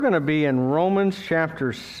We're going to be in Romans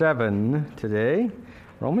chapter 7 today.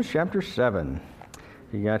 Romans chapter 7.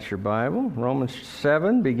 You got your Bible? Romans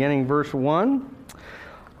 7, beginning verse 1.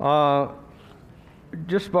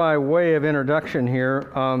 Just by way of introduction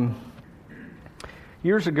here,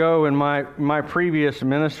 years ago in my previous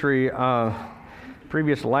ministry,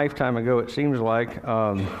 previous lifetime ago it seems like,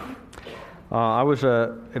 I was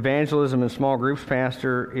a evangelism and small groups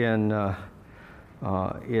pastor in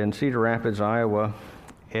Cedar Rapids, Iowa.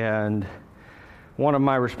 And one of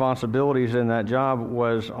my responsibilities in that job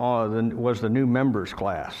was the new members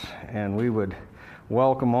class. And we would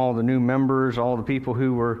welcome all the new members, all the people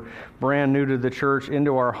who were brand new to the church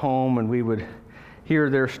into our home, and we would hear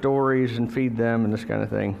their stories and feed them and this kind of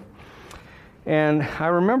thing. And I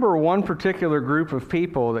remember one particular group of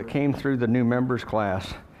people that came through the new members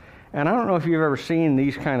class. And I don't know if you've ever seen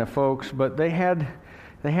these kind of folks, but they had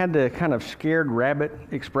the kind of scared rabbit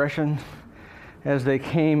expression as they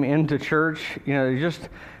came into church. You know,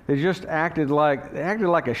 they just acted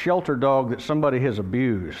like a shelter dog that somebody has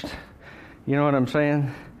abused. You know what I'm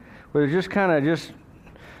saying? But they're just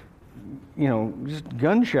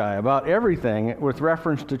gun shy about everything with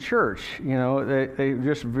reference to church. You know, they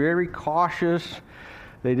just very cautious.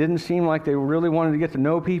 They didn't seem like they really wanted to get to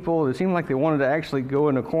know people. It seemed like they wanted to actually go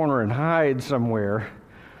in a corner and hide somewhere.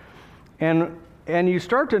 And you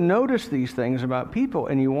start to notice these things about people,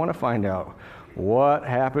 and you want to find out what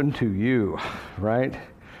happened to you, right?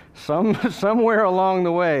 Somewhere along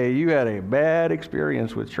the way, you had a bad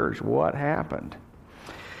experience with church. What happened?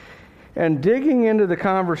 And digging into the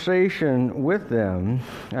conversation with them,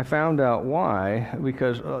 I found out why.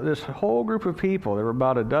 Because this whole group of people, there were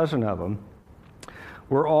about a dozen of them,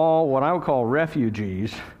 were all what I would call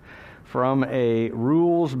refugees from a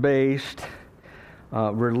rules-based,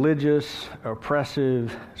 religious,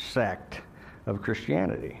 oppressive sect of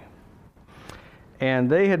Christianity.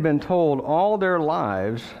 And they had been told all their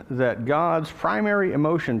lives that God's primary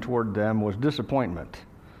emotion toward them was disappointment.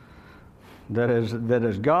 That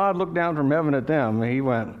as God looked down from heaven at them, he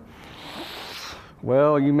went,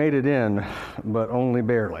 well, you made it in, but only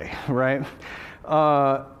barely, right?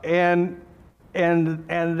 And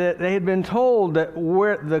that they had been told that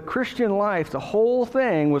where the Christian life, the whole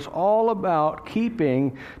thing was all about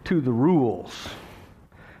keeping to the rules.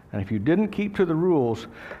 And if you didn't keep to the rules,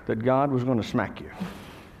 that God was going to smack you.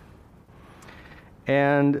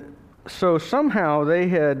 And so somehow they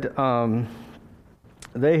had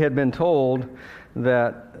been told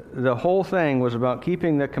that the whole thing was about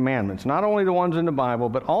keeping the commandments, not only the ones in the Bible,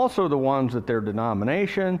 but also the ones that their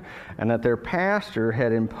denomination and that their pastor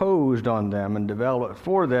had imposed on them and developed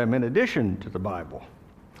for them in addition to the Bible.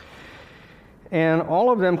 And all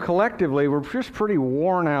of them collectively were just pretty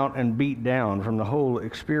worn out and beat down from the whole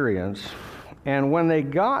experience. And when they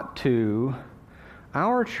got to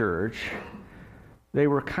our church, they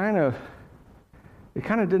kind of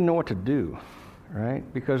didn't know what to do, right?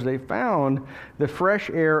 Because they found the fresh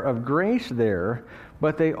air of grace there,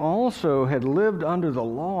 but they also had lived under the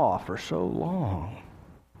law for so long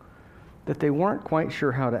that they weren't quite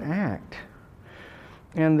sure how to act.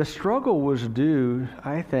 And the struggle was due,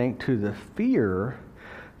 I think, to the fear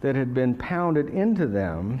that had been pounded into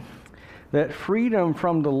them that freedom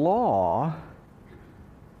from the law,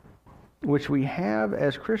 which we have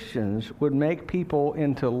as Christians, would make people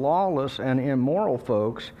into lawless and immoral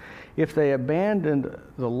folks if they abandoned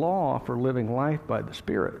the law for living life by the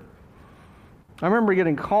Spirit. I remember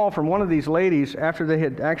getting a call from one of these ladies after they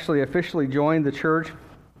had actually officially joined the church.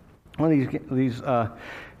 One of these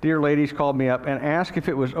dear ladies called me up and asked if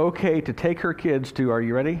it was okay to take her kids to, are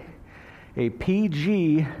you ready? A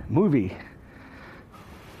PG movie.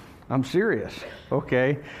 I'm serious.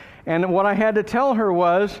 Okay. And what I had to tell her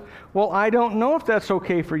was, well, I don't know if that's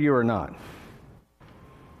okay for you or not.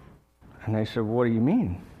 And I said, what do you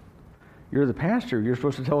mean? You're the pastor. You're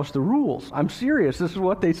supposed to tell us the rules. I'm serious. This is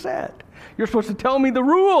what they said. You're supposed to tell me the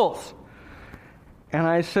rules. And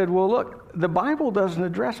I said, well, look, the Bible doesn't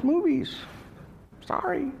address movies.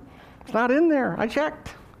 Sorry, it's not in there. I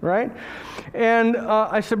checked, right? And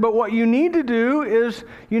I said, but what you need to do is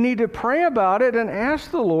you need to pray about it and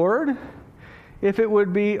ask the Lord if it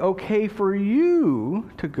would be okay for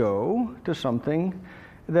you to go to something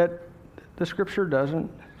that the Scripture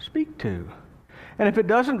doesn't speak to. And if it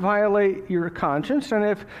doesn't violate your conscience, and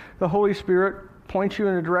if the Holy Spirit points you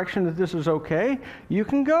in a direction that this is okay, you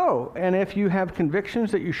can go. And if you have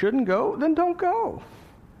convictions that you shouldn't go, then don't go.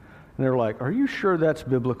 And they're like, are you sure that's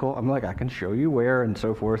biblical? I'm like, I can show you where, and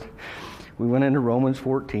so forth. We went into Romans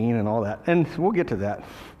 14 and all that, and we'll get to that.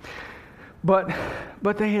 But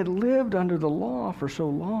they had lived under the law for so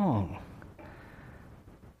long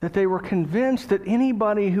that they were convinced that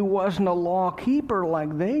anybody who wasn't a law keeper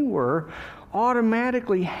like they were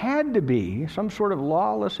automatically had to be some sort of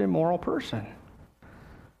lawless, immoral person,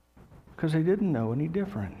 because they didn't know any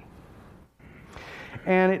different.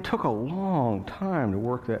 And it took a long time to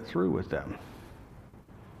work that through with them.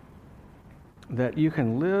 That you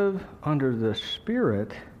can live under the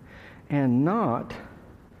Spirit and not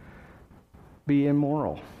be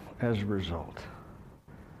immoral as a result.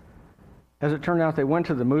 As it turned out, they went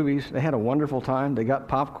to the movies. They had a wonderful time. They got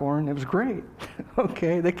popcorn. It was great.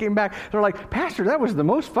 Okay, they came back. They're like, Pastor, that was the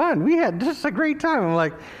most fun. We had just a great time. I'm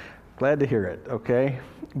like, glad to hear it, okay?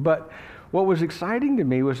 But what was exciting to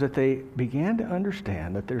me was that they began to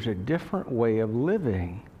understand that there's a different way of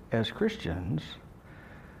living as Christians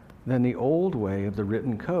than the old way of the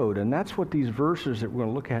written code. And that's what these verses that we're going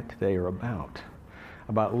to look at today are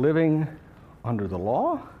about living under the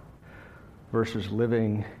law versus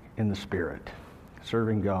living in the Spirit,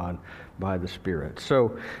 serving God by the Spirit.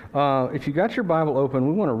 So if you got your Bible open,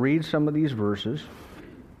 we want to read some of these verses.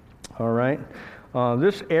 All right?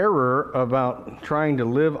 This error about trying to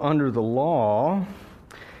live under the law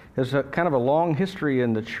has a kind of a long history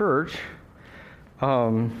in the church,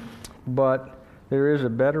 but there is a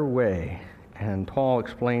better way, and Paul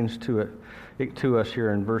explains to us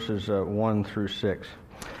here in verses 1 through 6.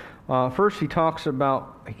 First, he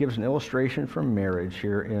gives an illustration from marriage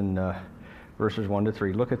here in verses 1 to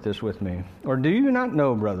 3. Look at this with me. Or do you not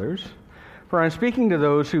know, brothers, for I'm speaking to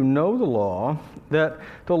those who know the law, that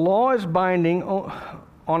the law is binding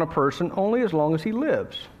on a person only as long as he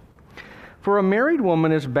lives. For a married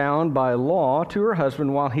woman is bound by law to her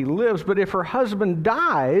husband while he lives, but if her husband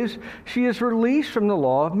dies, she is released from the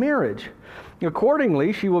law of marriage.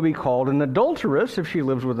 Accordingly, she will be called an adulteress if she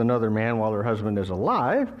lives with another man while her husband is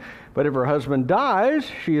alive. But if her husband dies,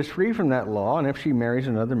 she is free from that law, and if she marries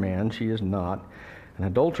another man, she is not an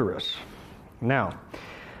adulteress. Now,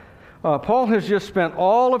 Paul has just spent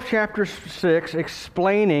all of chapter 6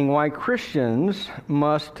 explaining why Christians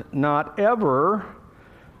must not ever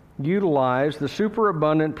utilize the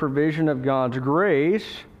superabundant provision of God's grace,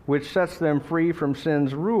 which sets them free from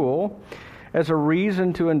sin's rule, as a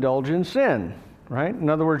reason to indulge in sin, right? In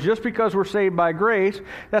other words, just because we're saved by grace,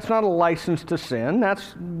 that's not a license to sin.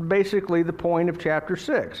 That's basically the point of chapter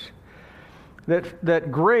 6.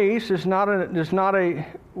 That grace is not a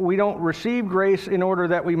we don't receive grace in order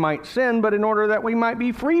that we might sin, but in order that we might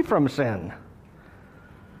be free from sin.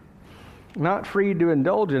 Not free to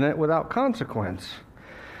indulge in it without consequence.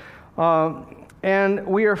 And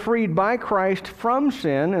we are freed by Christ from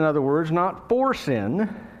sin, in other words, not for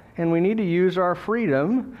sin, and we need to use our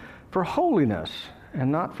freedom for holiness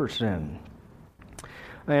and not for sin.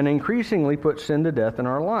 And increasingly put sin to death in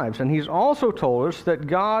our lives. And he's also told us that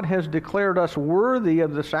God has declared us worthy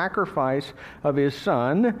of the sacrifice of his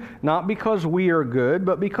Son, not because we are good,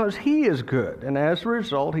 but because he is good. And as a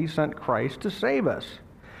result, he sent Christ to save us.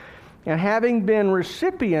 And having been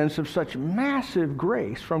recipients of such massive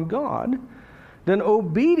grace from God, then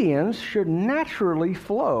obedience should naturally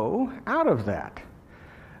flow out of that.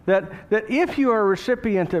 That if you are a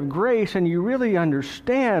recipient of grace and you really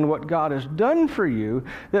understand what God has done for you,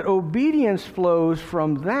 that obedience flows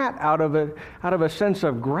from that out of a sense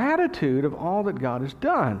of gratitude of all that God has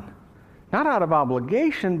done. Not out of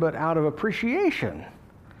obligation, but out of appreciation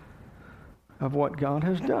of what God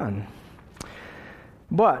has done.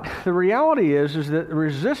 But the reality is that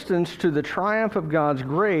resistance to the triumph of God's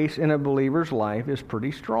grace in a believer's life is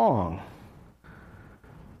pretty strong.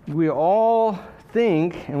 We all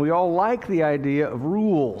think and we all like the idea of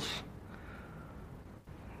rules.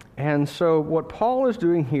 And so what Paul is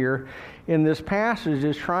doing here in this passage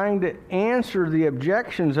is trying to answer the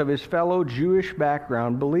objections of his fellow Jewish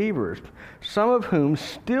background believers, some of whom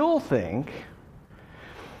still think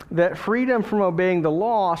that freedom from obeying the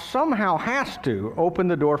law somehow has to open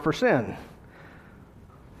the door for sin.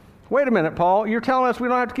 Wait a minute, Paul, you're telling us we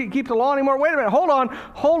don't have to keep the law anymore? Wait a minute, hold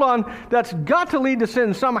on. That's got to lead to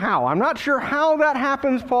sin somehow. I'm not sure how that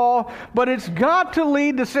happens, Paul, but it's got to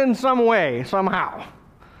lead to sin some way, somehow.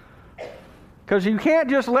 Because you can't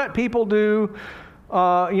just let people live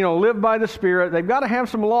by the Spirit. They've got to have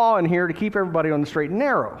some law in here to keep everybody on the straight and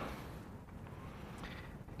narrow.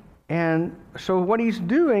 And so what he's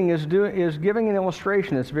doing is giving an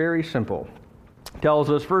illustration that's very simple. Tells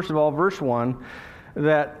us, first of all, verse 1,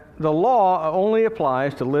 that the law only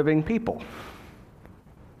applies to living people.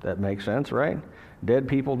 That makes sense, right? Dead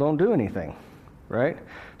people don't do anything, right?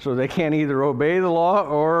 So they can't either obey the law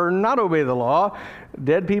or not obey the law.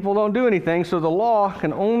 Dead people don't do anything, so the law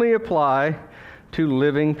can only apply to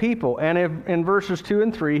living people. And in verses 2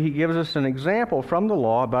 and 3, he gives us an example from the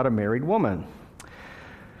law about a married woman.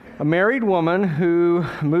 A married woman who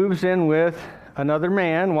moves in with another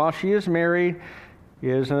man while she is married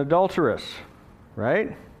is an adulteress,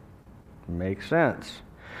 right? Makes sense.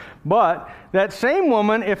 But that same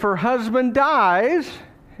woman, if her husband dies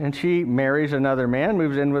and she marries another man,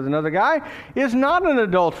 moves in with another guy, is not an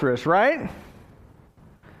adulteress, right?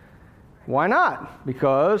 Why not?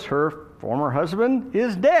 Because her former husband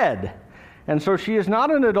is dead. And so she is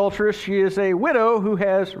not an adulteress, she is a widow who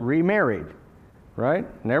has remarried. Right?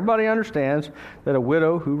 And everybody understands that a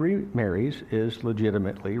widow who remarries is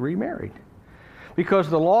legitimately remarried. Because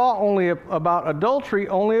the law about adultery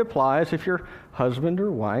only applies if your husband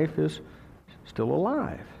or wife is still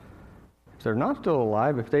alive. If they're not still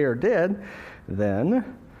alive, if they are dead,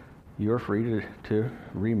 then you're free to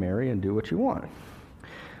remarry and do what you want.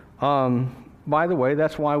 By the way,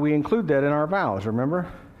 that's why we include that in our vows.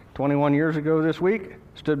 Remember, 21 years ago this week,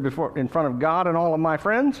 stood in front of God and all of my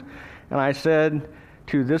friends, and I said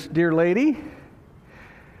to this dear lady,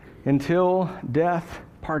 until death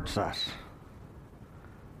parts us.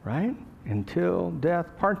 Right? Until death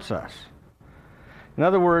parts us. In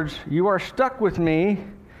other words, you are stuck with me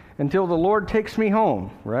until the Lord takes me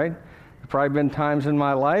home. Right? There's probably been times in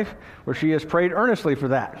my life where she has prayed earnestly for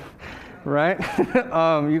that. Right?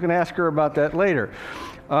 You can ask her about that later.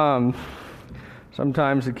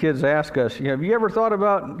 Sometimes the kids ask us, have you ever thought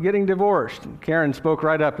about getting divorced? Karen spoke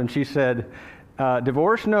right up and she said,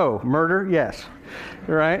 divorce? No. Murder? Yes.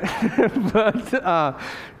 Right? But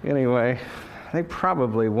anyway, they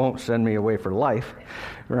probably won't send me away for life.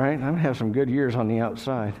 Right? I'm going to have some good years on the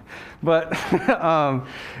outside. But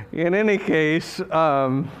in any case,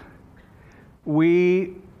 when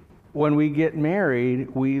we get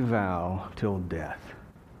married, we vow till death.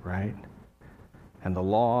 Right? And the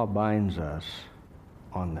law binds us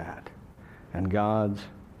on that. And God's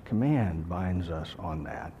command binds us on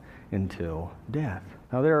that until death.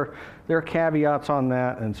 Now there are caveats on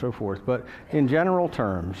that and so forth, but in general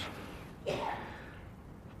terms,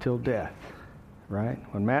 till death, right?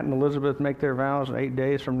 When Matt and Elizabeth make their vows 8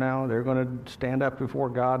 days from now, they're going to stand up before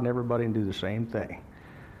God and everybody and do the same thing,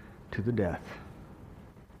 to the death.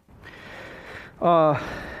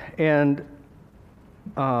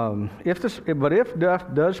 If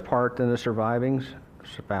death does part, then the surviving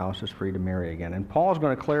spouse is free to marry again. And Paul's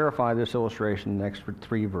going to clarify this illustration in the next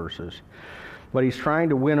 3 verses. But he's trying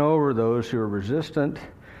to win over those who are resistant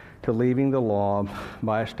to leaving the law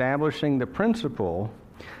by establishing the principle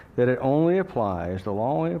that the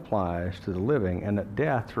law only applies to the living, and that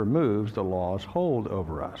death removes the law's hold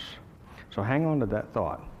over us. So hang on to that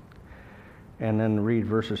thought. And then read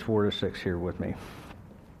verses 4 to 6 here with me.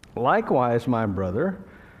 Likewise, my brother,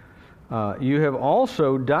 you have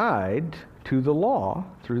also died to the law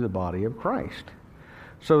through the body of Christ,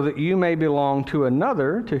 so that you may belong to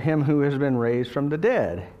another, to him who has been raised from the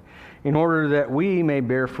dead, in order that we may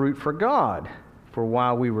bear fruit for God. For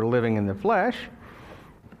while we were living in the flesh,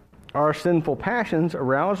 our sinful passions,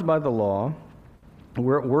 aroused by the law,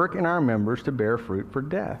 were at work in our members to bear fruit for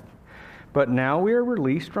death. But now we are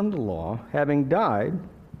released from the law, having died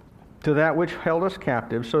to that which held us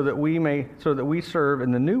captive, so that we serve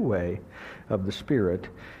in the new way of the Spirit,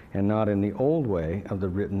 and not in the old way of the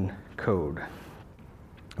written code.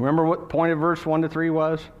 Remember what the point of verse 1 to 3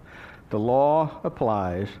 was? The law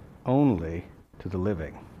applies only to the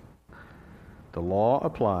living. The law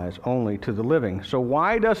applies only to the living. So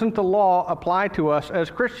why doesn't the law apply to us as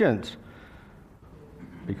Christians?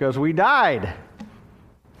 Because we died.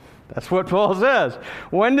 That's what Paul says.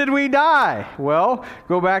 When did we die? Well,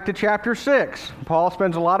 go back to chapter 6. Paul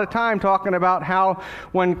spends a lot of time talking about how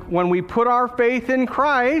when we put our faith in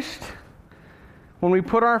Christ, we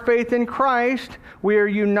are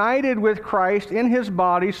united with Christ in his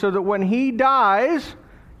body, so that when he dies,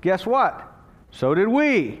 guess what? So did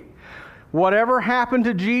we. Whatever happened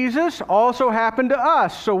to Jesus also happened to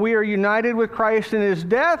us. So we are united with Christ in his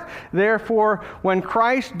death. Therefore, when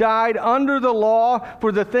Christ died under the law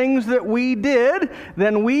for the things that we did,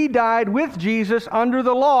 then we died with Jesus under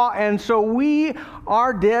the law, and so we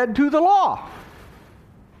are dead to the law.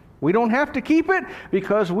 We don't have to keep it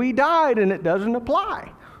because we died and it doesn't apply.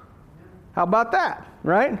 How about that,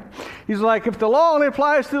 right? He's like, if the law only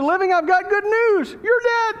applies to the living, I've got good news. You're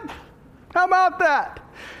dead. How about that?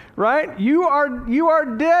 Right? You are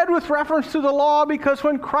dead with reference to the law, because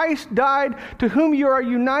when Christ died, to whom you are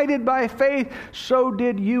united by faith, so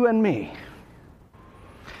did you and me.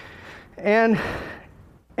 And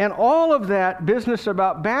all of that business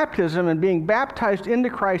about baptism and being baptized into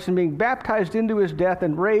Christ and being baptized into his death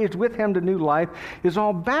and raised with him to new life is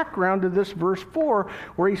all background to this verse 4,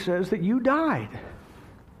 where he says that you died.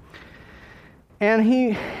 And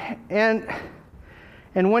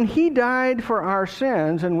And when he died for our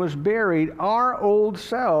sins and was buried, our old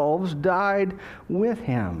selves died with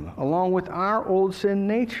him, along with our old sin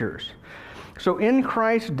natures. So in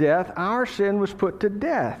Christ's death, our sin was put to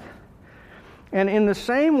death. And in the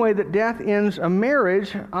same way that death ends a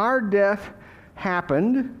marriage, our death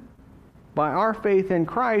happened by our faith in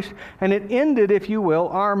Christ, and it ended, if you will,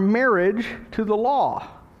 our marriage to the law.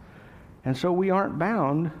 And so we aren't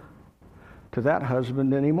bound to that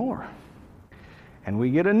husband anymore. And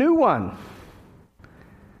we get a new one.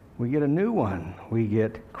 We get a new one. We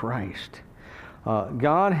get Christ.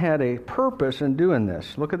 God had a purpose in doing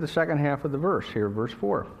this. Look at the second half of the verse here, verse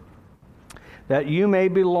 4. That you may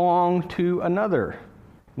belong to another.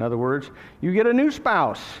 In other words, you get a new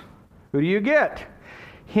spouse. Who do you get?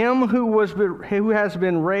 Him who has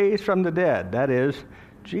been raised from the dead. That is,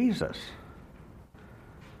 Jesus.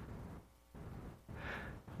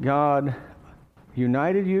 God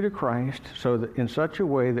united you to Christ so that in such a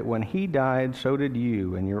way that when he died, so did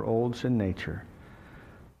you in your old sin nature.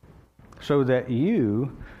 So that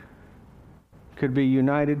you could be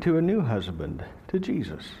united to a new husband, to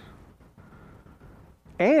Jesus.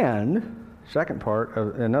 And,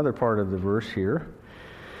 another part of the verse here,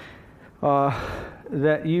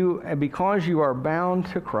 that you, because you are bound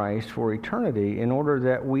to Christ for eternity, in order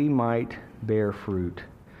that we might bear fruit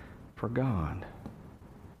for God.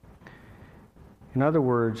 In other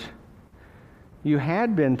words, you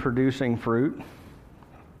had been producing fruit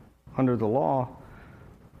under the law,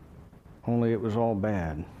 only it was all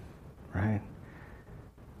bad, right?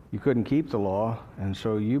 You couldn't keep the law, and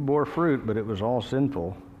so you bore fruit, but it was all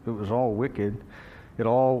sinful. It was all wicked. It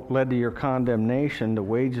all led to your condemnation. The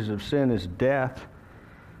wages of sin is death.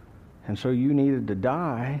 And so you needed to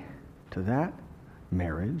die to that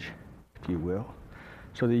marriage, if you will,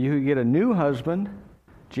 so that you could get a new husband,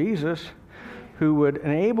 Jesus, who would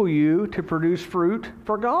enable you to produce fruit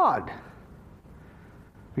for God.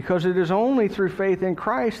 Because it is only through faith in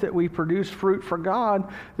Christ that we produce fruit for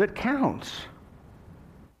God that counts.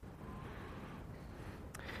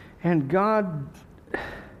 And God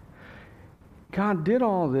did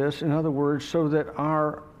all this, in other words, so that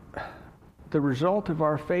the result of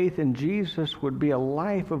our faith in Jesus would be a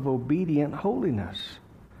life of obedient holiness,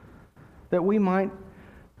 that we might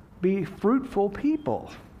be fruitful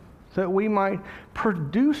people, that we might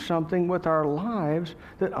produce something with our lives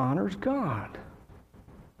that honors God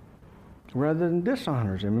rather than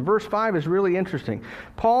dishonors him. And verse 5 is really interesting.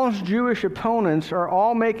 Paul's Jewish opponents are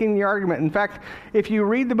all making the argument. In fact, if you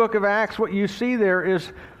read the book of Acts, what you see there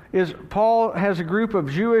is Paul has a group of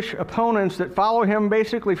Jewish opponents that follow him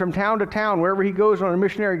basically from town to town. Wherever he goes on a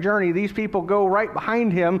missionary journey, these people go right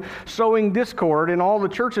behind him, sowing discord in all the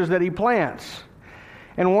churches that he plants.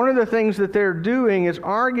 And one of the things that they're doing is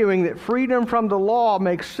arguing that freedom from the law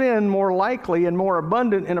makes sin more likely and more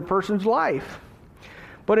abundant in a person's life.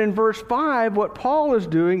 But in verse 5, what Paul is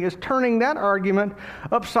doing is turning that argument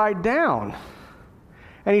upside down.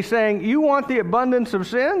 And he's saying, you want the abundance of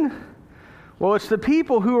sin? Well, it's the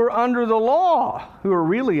people who are under the law who are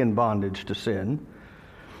really in bondage to sin.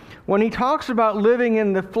 When he talks about living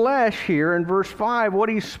in the flesh here in verse 5, what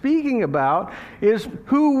he's speaking about is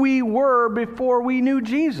who we were before we knew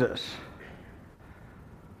Jesus.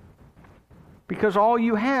 Because all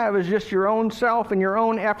you have is just your own self and your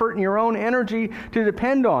own effort and your own energy to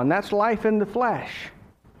depend on. That's life in the flesh.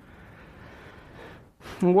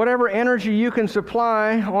 And whatever energy you can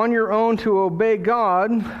supply on your own to obey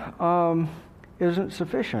God isn't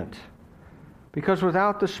sufficient. Because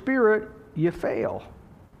without the Spirit, you fail.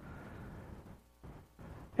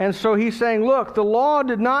 And so he's saying, look, the law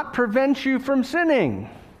did not prevent you from sinning.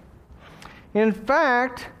 In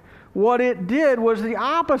fact, what it did was the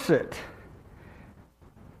opposite.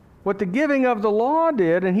 What the giving of the law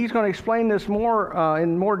did, and he's going to explain this more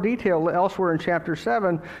in more detail elsewhere in chapter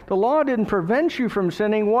 7, the law didn't prevent you from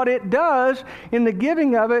sinning. What it does in the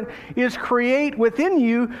giving of it is create within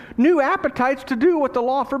you new appetites to do what the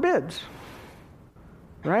law forbids.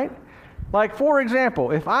 Right? Like, for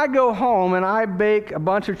example, if I go home and I bake a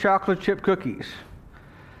bunch of chocolate chip cookies,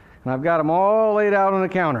 and I've got them all laid out on the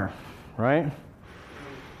counter, right?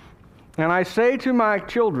 And I say to my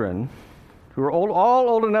children, who are all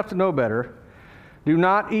old enough to know better, do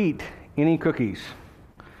not eat any cookies,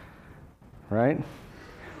 right?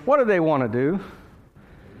 What do they want to do?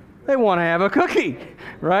 They want to have a cookie,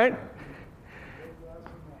 right?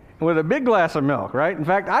 With a big glass of milk, right? In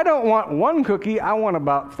fact, I don't want one cookie, I want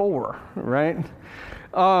about 4, right?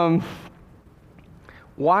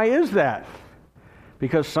 Why is that?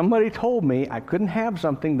 Because somebody told me I couldn't have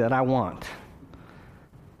something that I want,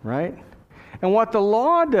 right? And what the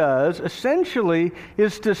law does, essentially,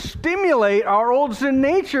 is to stimulate our old sin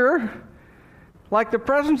nature, like the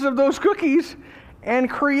presence of those cookies, and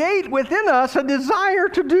create within us a desire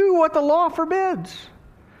to do what the law forbids.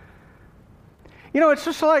 It's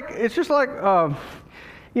just like when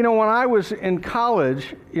I was in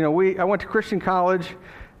college, I went to Christian college.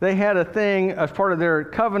 They had a thing as part of their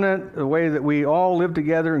covenant, the way that we all live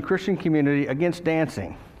together in Christian community, against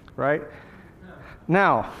dancing, right?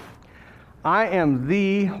 Now, I am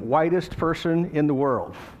the whitest person in the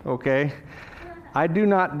world, okay? I do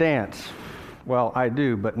not dance. Well, I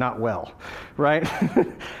do, but not well, right?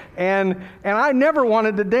 and I never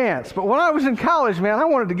wanted to dance. But when I was in college, man, I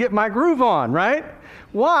wanted to get my groove on, right?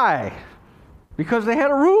 Why? Because they had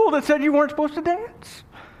a rule that said you weren't supposed to dance.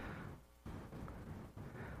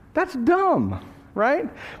 That's dumb, right?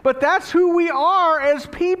 But that's who we are as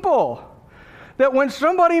people. That when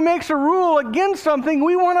somebody makes a rule against something,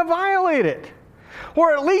 we want to violate it.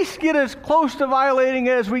 Or at least get as close to violating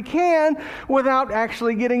it as we can without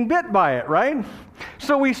actually getting bit by it, right?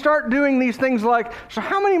 So we start doing these things like, so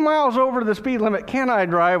how many miles over the speed limit can I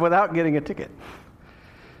drive without getting a ticket?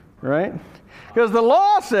 Right? Because the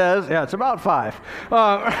law says, it's about 5,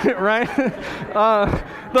 right?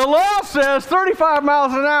 The law says 35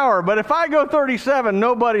 miles an hour, but if I go 37,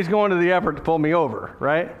 nobody's going to the effort to pull me over,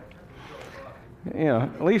 right?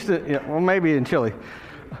 At least, maybe in Chile.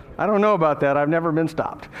 I don't know about that. I've never been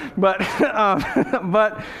stopped. But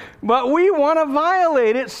we want to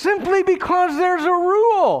violate it simply because there's a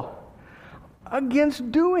rule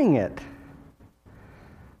against doing it.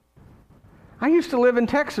 I used to live in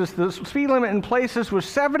Texas. The speed limit in places was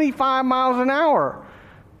 75 miles an hour,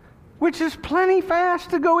 which is plenty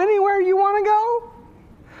fast to go anywhere you want to go.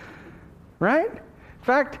 Right? In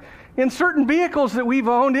fact, in certain vehicles that we've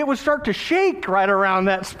owned, it would start to shake right around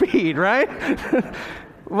that speed, right?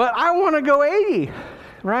 But I want to go 80,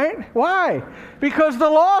 right? Why? Because the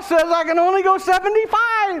law says I can only go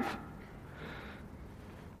 75.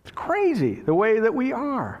 It's crazy the way that we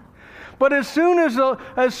are. But as soon as the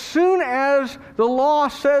law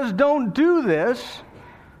says don't do this,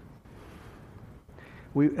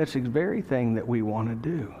 it's the very thing that we want to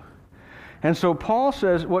do. And so Paul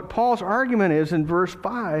says, what Paul's argument is in verse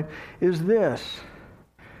 5 is this,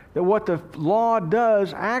 that what the law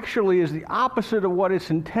does actually is the opposite of what it's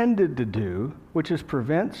intended to do, which is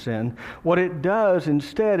prevent sin. What it does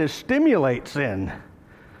instead is stimulate sin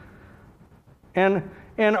and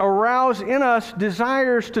arouse in us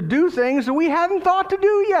desires to do things that we haven't thought to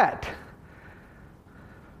do yet,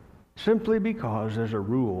 simply because there's a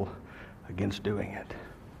rule against doing it.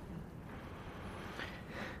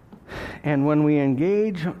 And when we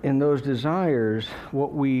engage in those desires,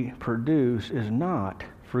 what we produce is not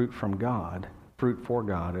fruit from God, fruit for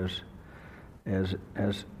God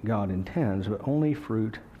as God intends, but only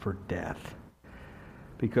fruit for death,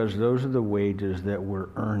 because those are the wages that we're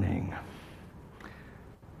earning.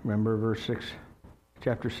 Remember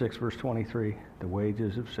chapter 6, verse 23, the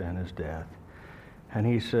wages of sin is death. And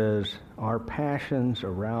he says, our passions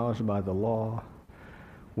aroused by the law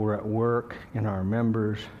were at work in our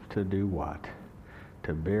members to do what?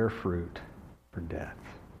 To bear fruit for death.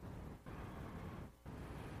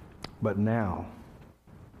 But now,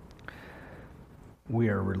 we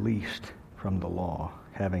are released from the law,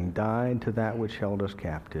 having died to that which held us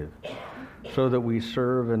captive, so that we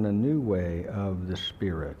serve in the new way of the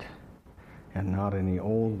Spirit and not in the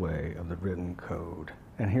old way of the written code.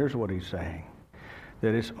 And here's what he's saying,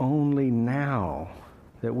 that it's only now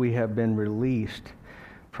that we have been released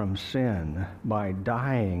from sin by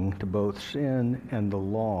dying to both sin and the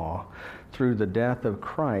law through the death of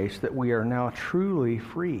Christ that we are now truly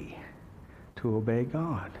free to obey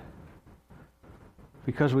God.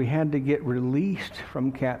 Because we had to get released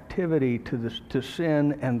from captivity to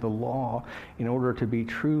sin and the law in order to be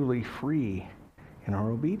truly free in our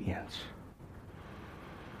obedience.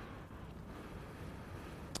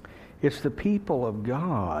 It's the people of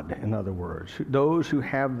God, in other words, those who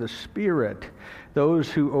have the Spirit,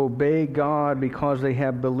 those who obey God because they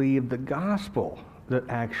have believed the gospel, that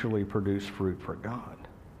actually produce fruit for God.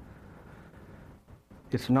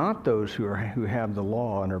 It's not those who have the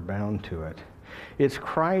law and are bound to it. It's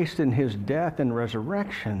Christ and his death and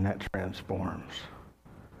resurrection that transforms.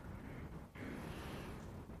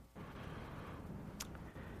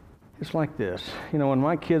 It's like this. When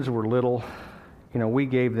my kids were little, we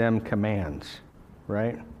gave them commands,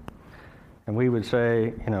 right? And we would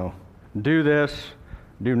say, do this,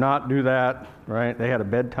 do not do that, right? They had a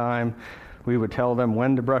bedtime. We would tell them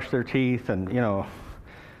when to brush their teeth and,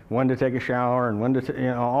 when to take a shower and when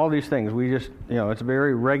to, all these things. We just, it's a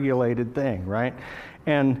very regulated thing, right?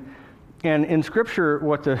 And And in Scripture,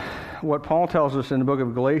 what Paul tells us in the book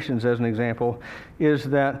of Galatians as an example is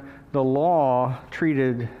that the law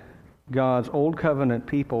treated God's old covenant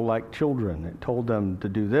people like children. It told them to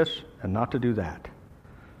do this and not to do that.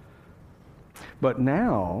 But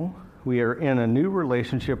now we are in a new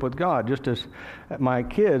relationship with God, just as my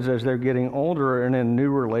kids, as they're getting older, are in a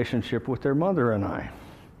new relationship with their mother and I,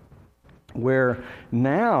 where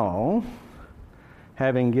now,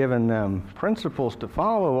 having given them principles to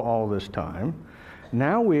follow all this time,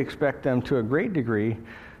 now we expect them to a great degree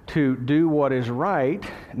to do what is right,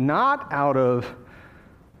 not out of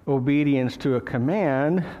obedience to a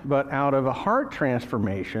command, but out of a heart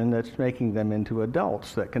transformation that's making them into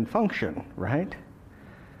adults that can function, right?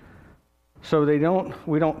 So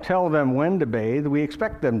we don't tell them when to bathe, we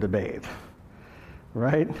expect them to bathe,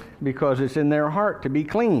 right? Because it's in their heart to be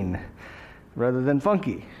clean rather than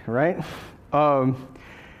funky, right?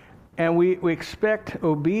 And we expect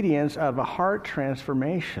obedience out of a heart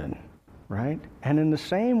transformation, right? And in the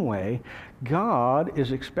same way, God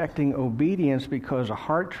is expecting obedience because a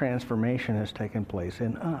heart transformation has taken place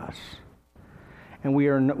in us. And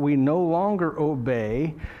we no longer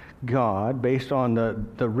obey God based on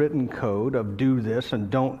the written code of do this and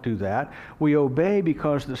don't do that. We obey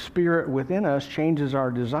because the Spirit within us changes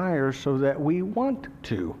our desires so that we want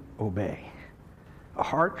to obey. A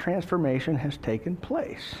heart transformation has taken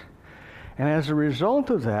place. And as a result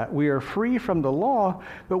of that, we are free from the law,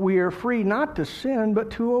 but we are free not to sin,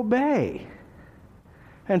 but to obey.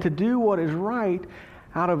 And to do what is right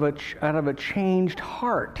out of a changed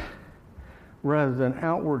heart, rather than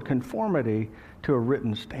outward conformity to a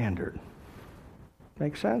written standard.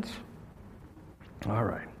 Make sense? All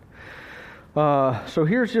right. So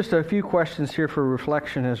here's just a few questions here for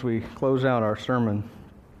reflection as we close out our sermon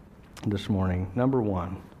this morning. Number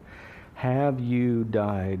 1, have you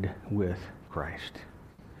died with Christ?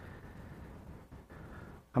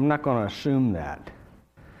 I'm not going to assume that,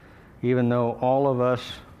 even though all of us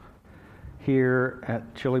here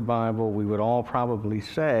at Chile Bible, we would all probably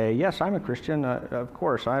say, yes, I'm a Christian, of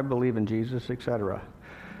course, I believe in Jesus, etc.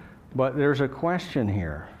 But there's a question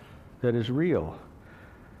here that is real.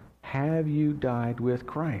 Have you died with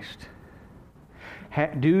Christ?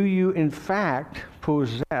 Do you, in fact,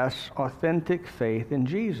 possess authentic faith in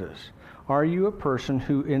Jesus? Are you a person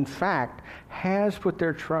who, in fact, has put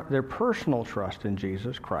their personal trust in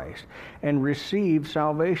Jesus Christ and received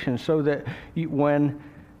salvation so that when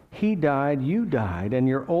He died, you died, and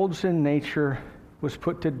your old sin nature was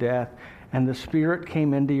put to death, and the Spirit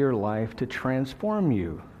came into your life to transform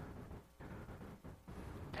you?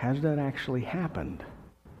 Has that actually happened?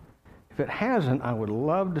 If it hasn't, I would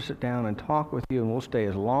love to sit down and talk with you, and we'll stay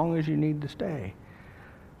as long as you need to stay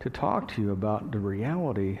to talk to you about the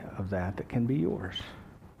reality of that can be yours.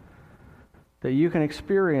 That you can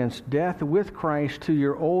experience death with Christ to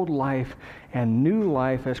your old life and new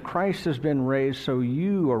life as Christ has been raised, so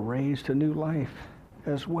you are raised to new life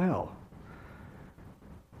as well.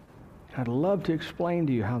 I'd love to explain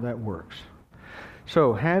to you how that works.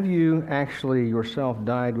 So, have you actually yourself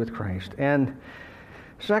died with Christ? And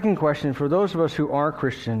second question, for those of us who are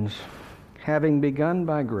Christians, having begun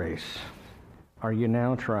by grace, are you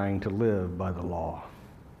now trying to live by the law?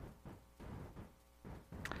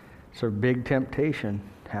 It's a big temptation.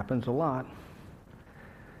 Happens a lot.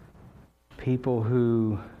 People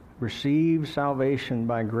who receive salvation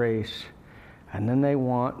by grace, and then they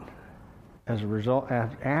want, as a result,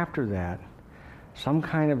 after that, some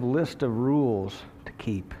kind of list of rules to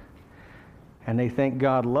keep. And they think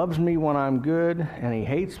God loves me when I'm good, and He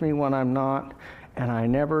hates me when I'm not, and I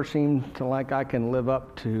never seem to like I can live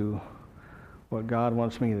up to what God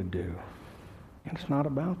wants me to do. And it's not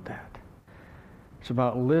about that. It's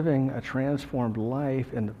about living a transformed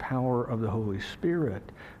life in the power of the Holy Spirit,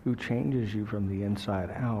 who changes you from the inside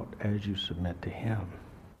out as you submit to Him.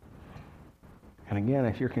 And again,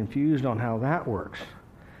 if you're confused on how that works,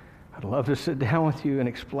 I'd love to sit down with you and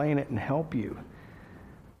explain it and help you.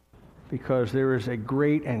 Because there is a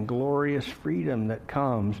great and glorious freedom that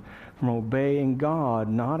comes from obeying God,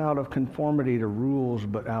 not out of conformity to rules,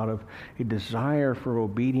 but out of a desire for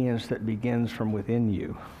obedience that begins from within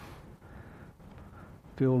you,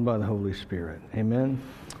 filled by the Holy Spirit. Amen?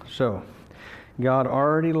 So, God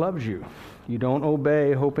already loves you. You don't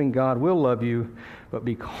obey hoping God will love you, but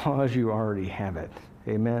because you already have it.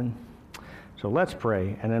 Amen? So let's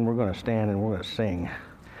pray, and then we're going to stand and we're going to sing.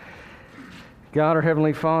 God, our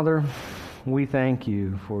Heavenly Father, we thank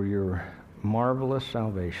you for your marvelous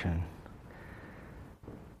salvation.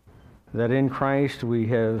 That in Christ we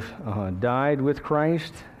have died with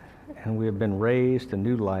Christ, and we have been raised to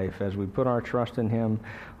new life as we put our trust in him.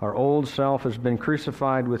 Our old self has been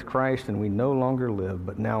crucified with Christ, and we no longer live,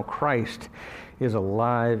 but now Christ is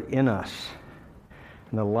alive in us.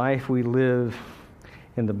 And the life we live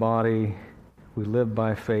in the body, we live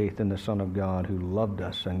by faith in the Son of God who loved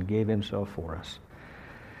us and gave himself for us.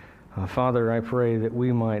 Father, I pray that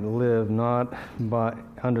we might live not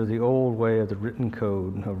under the old way of the written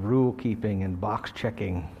code of rule keeping and box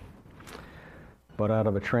checking, but out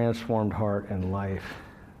of a transformed heart and life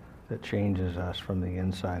that changes us from the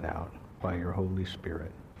inside out by your Holy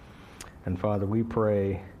Spirit. And Father, we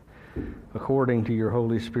pray according to your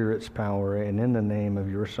Holy Spirit's power and in the name of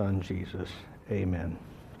your Son, Jesus. Amen.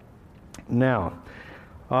 Now,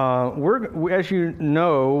 as you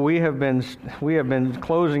know, we have been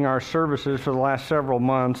closing our services for the last several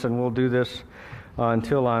months, and we'll do this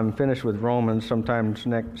until I'm finished with Romans sometime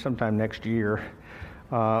next year,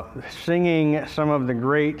 singing some of the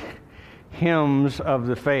great hymns of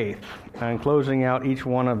the faith and closing out each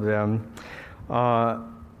one of them,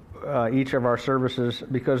 each of our services,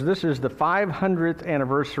 because this is the 500th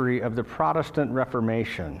anniversary of the Protestant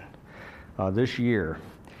Reformation this year.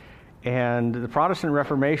 And the Protestant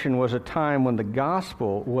Reformation was a time when the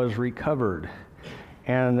gospel was recovered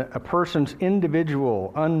and a person's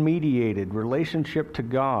individual, unmediated relationship to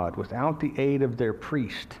God without the aid of their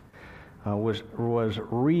priest was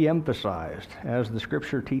re-emphasized as the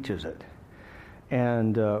Scripture teaches it.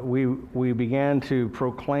 And we began to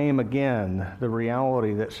proclaim again the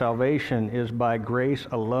reality that salvation is by grace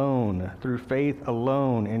alone, through faith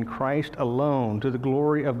alone, in Christ alone, to the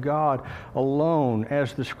glory of God alone,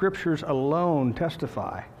 as the Scriptures alone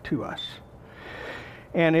testify to us.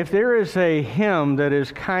 And if there is a hymn that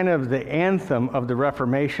is kind of the anthem of the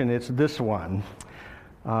Reformation, it's this one.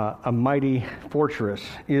 A mighty fortress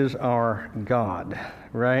is our God,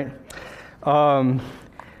 right?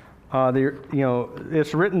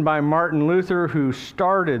 It's written by Martin Luther, who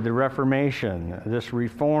started the Reformation, this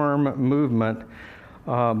reform movement,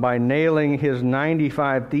 by nailing his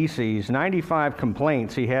 95 theses, 95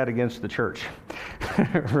 complaints he had against the church,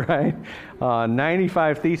 right?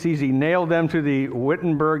 95 theses, he nailed them to the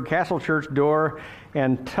Wittenberg Castle Church door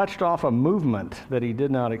and touched off a movement that he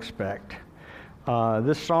did not expect.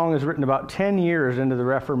 This song is written about 10 years into the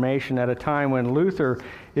Reformation, at a time when Luther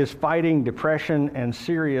is fighting depression and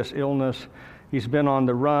serious illness. He's been on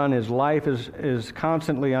the run. His life is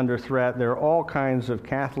constantly under threat. There are all kinds of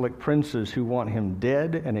Catholic princes who want him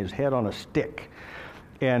dead and his head on a stick.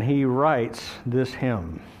 And he writes this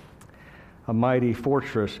hymn, "A mighty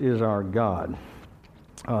fortress is our God."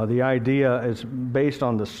 The idea is based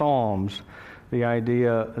on the Psalms, the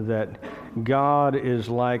idea that God is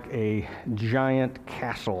like a giant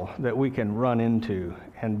castle that we can run into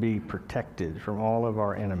and be protected from all of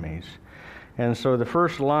our enemies. And so the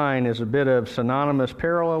first line is a bit of synonymous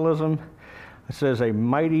parallelism. It says, "A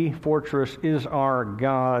mighty fortress is our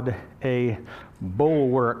God, a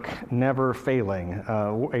bulwark never failing."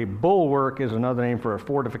 A bulwark is another name for a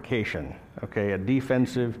fortification, okay, a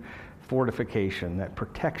defensive fortification that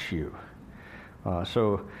protects you.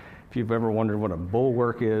 So if you've ever wondered what a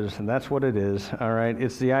bulwark is, and that's what it is, all right?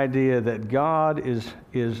 It's the idea that God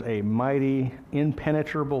is a mighty,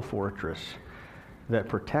 impenetrable fortress that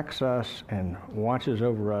protects us and watches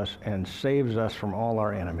over us and saves us from all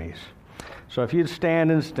our enemies. So if you'd stand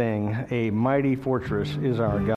and sing, "A mighty fortress is our God."